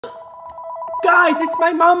Guys, it's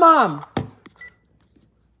my mom.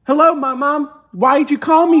 Hello, mom. Why'd you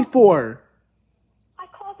call me for? I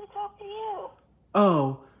called to talk to you.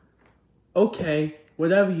 Oh, okay.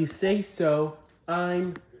 Whatever you say so.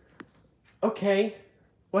 Okay.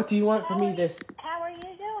 What do you want from me this? How are you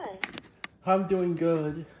doing? I'm doing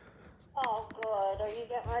good. Oh, good. Are you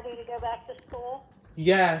getting ready to go back to school?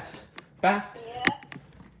 Yes. Yeah.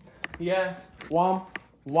 Yes.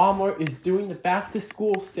 Walmart is doing the back to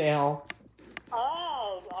school sale.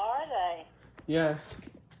 Oh, are they? Yes.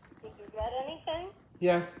 Did you get anything?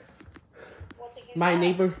 Yes. What did you My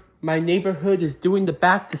get? my neighborhood is doing the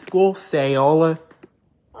back to school sale.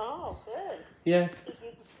 Oh, good. Yes. Did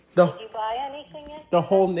The you buy anything yesterday? the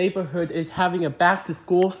whole neighborhood is having a back to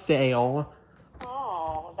school sale.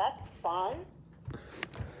 Oh, that's fun.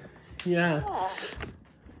 Yeah. Yeah.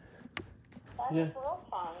 That Yeah. is real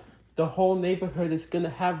fun. The whole neighborhood is gonna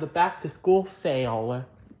have the back to school sale.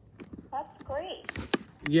 That's great.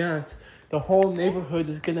 Yes. The whole neighborhood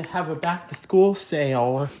is gonna have a back to school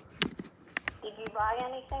sale. Did you buy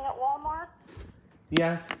anything at Walmart?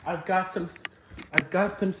 Yes, I've got some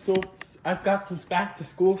back to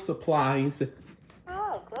school supplies.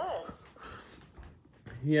 Oh, good.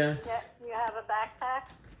 Yes. You have a backpack?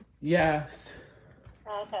 Yes.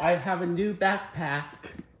 Okay. I have a new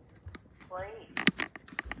backpack. Great.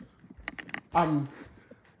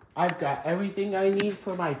 I've got everything I need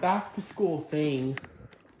for my back to school thing.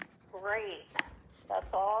 Great.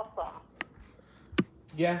 That's awesome.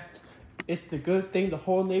 Yes. It's the good thing the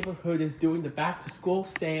whole neighborhood is doing the back to school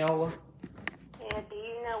sale. And do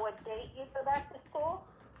you know what date you go back to school?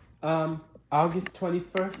 August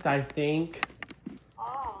 21st, I think.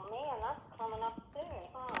 Oh, man, that's coming up soon,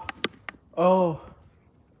 huh? Oh,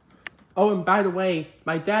 and by the way,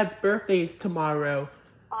 my dad's birthday is tomorrow.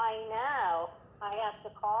 I know. I have to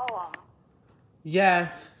call him.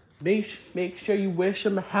 Yes, make sure you wish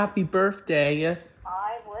him a happy birthday.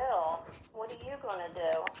 I will. What are you going to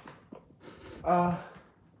do?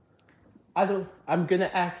 I'm gonna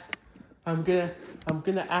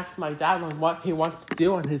ask my dad on what he wants to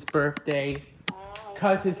do on his birthday.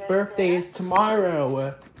 Cause his birthday is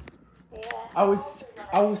tomorrow. Yeah. I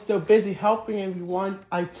was so busy helping everyone,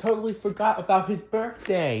 I totally forgot about his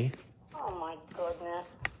birthday. Oh, my goodness.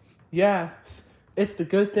 Yes, it's the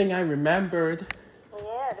good thing I remembered.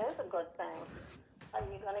 Yeah, it is a good thing. Are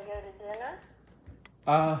you going to go to dinner?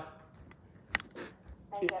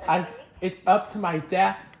 And get a cake? It's up to my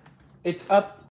dad. It's up